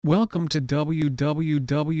Welcome to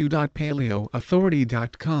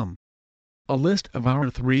www.paleoauthority.com. A list of our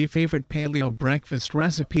 3 favorite paleo breakfast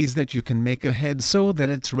recipes that you can make ahead so that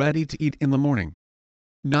it's ready to eat in the morning.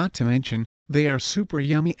 Not to mention, they are super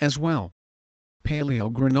yummy as well.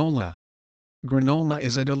 Paleo granola. Granola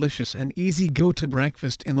is a delicious and easy go-to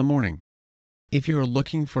breakfast in the morning. If you're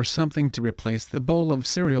looking for something to replace the bowl of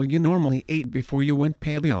cereal you normally ate before you went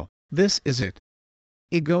paleo, this is it.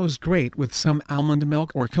 It goes great with some almond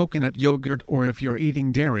milk or coconut yogurt, or if you're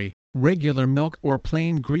eating dairy, regular milk or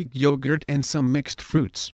plain Greek yogurt and some mixed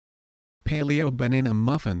fruits. Paleo banana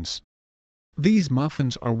muffins. These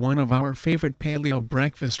muffins are one of our favorite paleo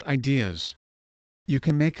breakfast ideas. You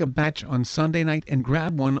can make a batch on Sunday night and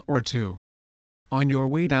grab 1 or 2 on your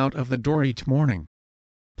way out of the door each morning.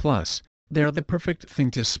 Plus, they're the perfect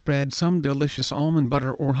thing to spread some delicious almond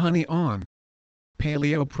butter or honey on.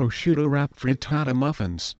 Paleo prosciutto wrapped frittata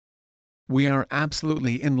muffins. We are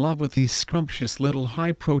absolutely in love with these scrumptious little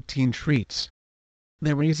high-protein treats.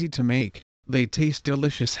 They're easy to make, they taste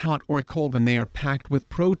delicious hot or cold, and they are packed with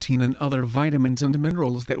protein and other vitamins and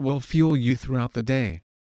minerals that will fuel you throughout the day.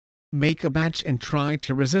 Make a batch and try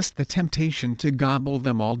to resist the temptation to gobble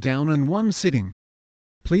them all down in one sitting.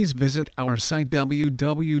 Please visit our site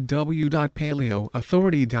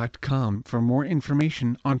www.paleoauthority.com for more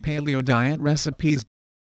information on paleo diet recipes.